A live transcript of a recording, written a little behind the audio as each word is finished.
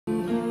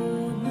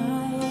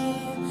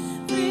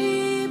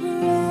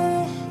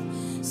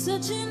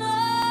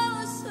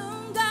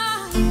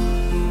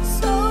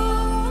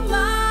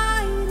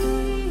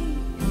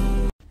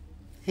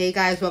Hey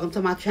guys, welcome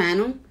to my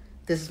channel.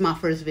 This is my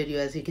first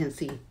video, as you can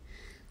see.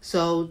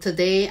 So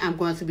today I'm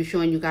going to be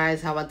showing you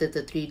guys how I did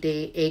the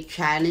 3-day egg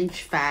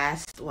challenge,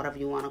 fast, whatever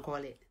you want to call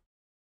it.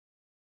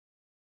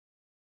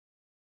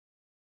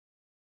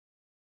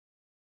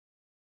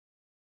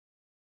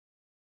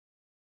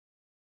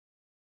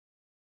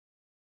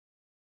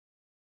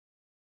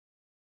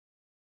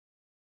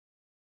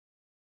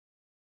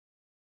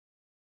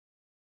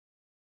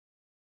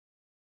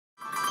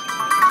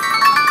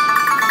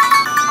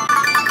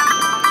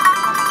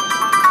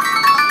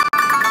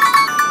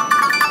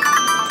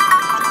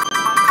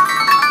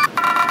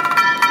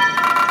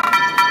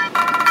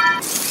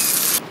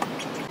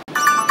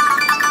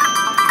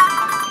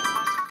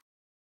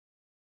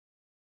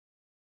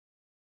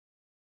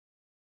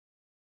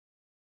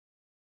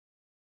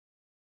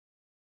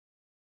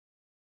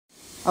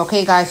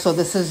 Okay guys, so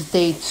this is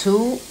day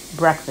 2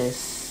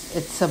 breakfast.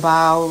 It's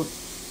about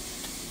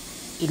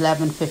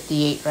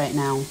 11:58 right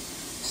now.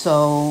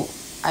 So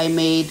I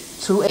made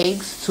 2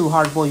 eggs, 2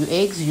 hard-boiled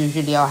eggs.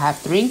 Usually I'll have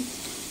 3,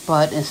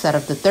 but instead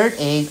of the 3rd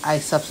egg, I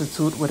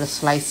substitute with a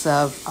slice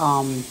of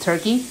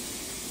turkey,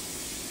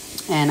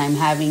 and I'm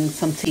having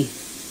some tea.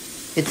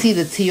 It's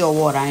either tea or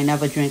water. I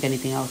never drink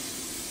anything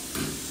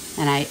else.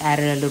 And I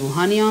added a little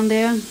honey on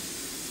there,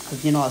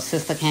 because you know a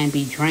sister can't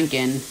be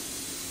drinking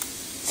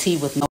tea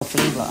with no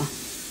flavor,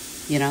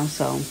 you know.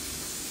 So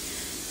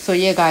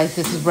yeah guys,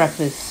 this is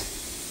breakfast.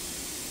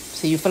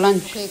 See you for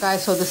lunch. Okay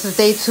guys, so this is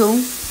day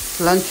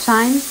 2,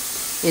 lunchtime.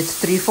 It's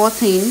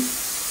 3:14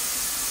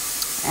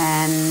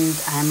 and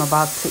I'm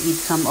about to eat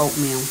some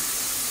oatmeal.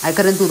 I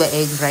couldn't do the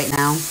eggs right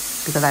now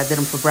because I did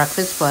them for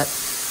breakfast, but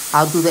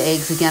I'll do the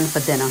eggs again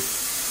for dinner.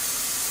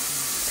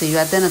 See you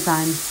at dinner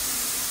time.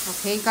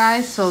 Okay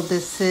guys, so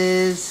this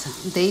is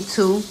day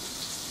 2,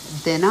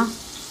 dinner.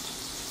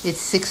 It's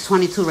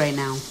 6:22 right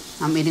now.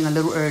 I'm eating a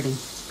little early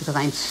because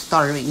I'm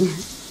starving.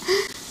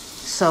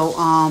 So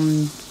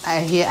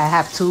I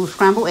have 2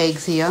 scrambled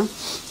eggs here.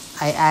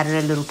 I added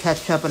a little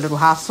ketchup, a little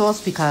hot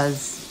sauce,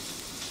 because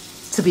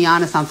to be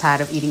honest, I'm tired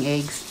of eating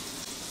eggs,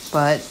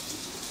 but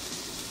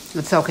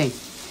it's okay.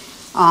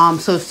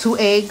 So it's 2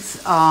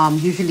 eggs.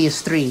 Usually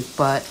it's 3,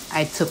 but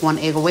I took 1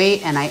 egg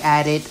away and I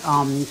added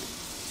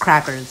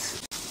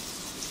crackers,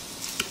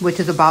 which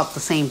is about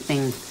the same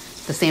thing,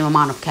 the same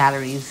amount of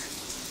calories.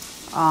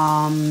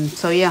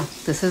 So yeah,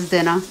 this is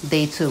dinner,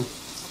 day 2.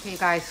 Okay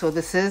guys, so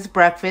this is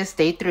breakfast,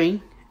 day 3.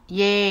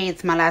 Yay,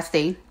 it's my last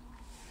day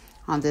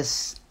on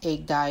this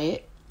egg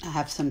diet. I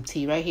have some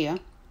tea right here.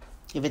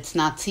 If it's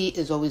not tea,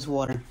 it's always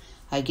water.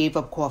 I gave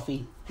up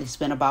coffee. It's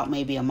been about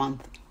maybe a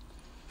month.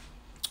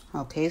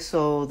 Okay,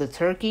 so the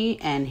turkey,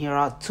 and here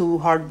are 2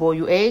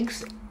 hard-boiled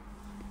eggs.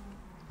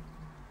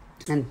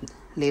 And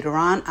later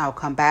on, I'll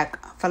come back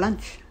for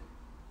lunch.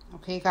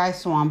 Okay guys,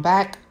 so I'm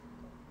back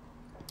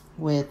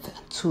with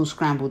 2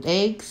 scrambled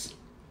eggs,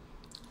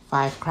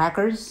 5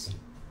 crackers.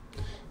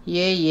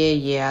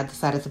 Yeah, I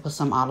decided to put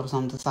some olives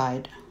on the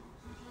side.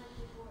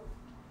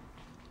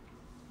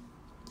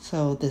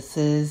 So this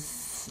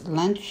is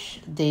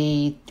lunch,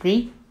 day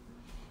 3.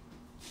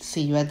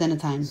 See you at dinner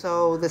time.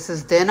 So this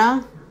is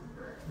dinner,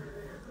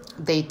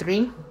 day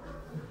 3.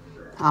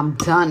 I'm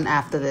done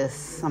after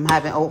this. I'm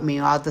having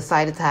oatmeal. I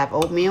decided to have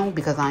oatmeal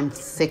because I'm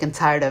sick and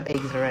tired of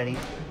eggs already.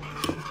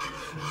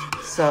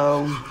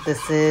 So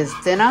this is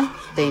dinner,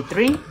 day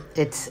 3.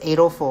 It's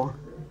 8:04.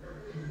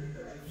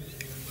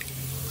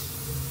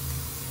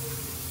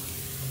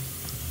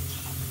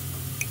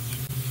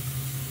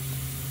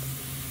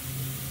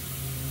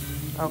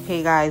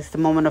 Okay guys, the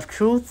moment of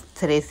truth.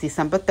 Today's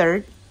December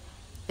 3rd.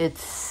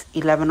 It's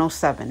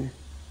 11:07.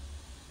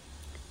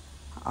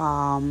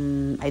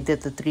 I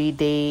did the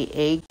 3-day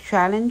egg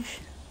challenge,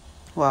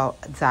 well,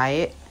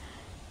 diet,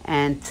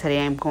 and today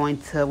I'm going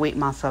to weigh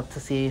myself to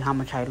see how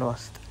much I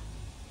lost.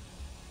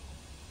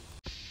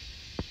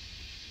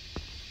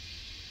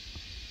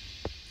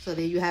 So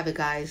there you have it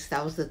guys,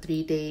 that was the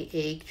 3-day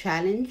egg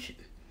challenge,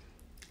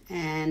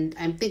 and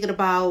I'm thinking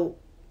about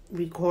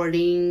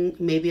recording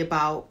maybe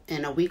about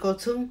in a week or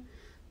 2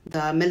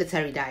 the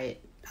military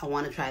diet. I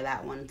want to try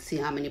that one, see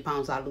how many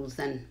pounds I lose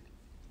then.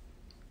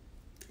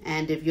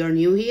 And if you're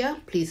new here,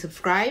 please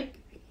subscribe,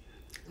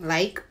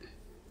 like,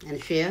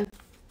 and share,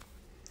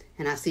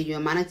 and I'll see you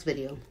in my next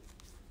video.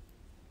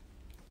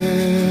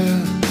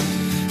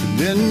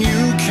 Then you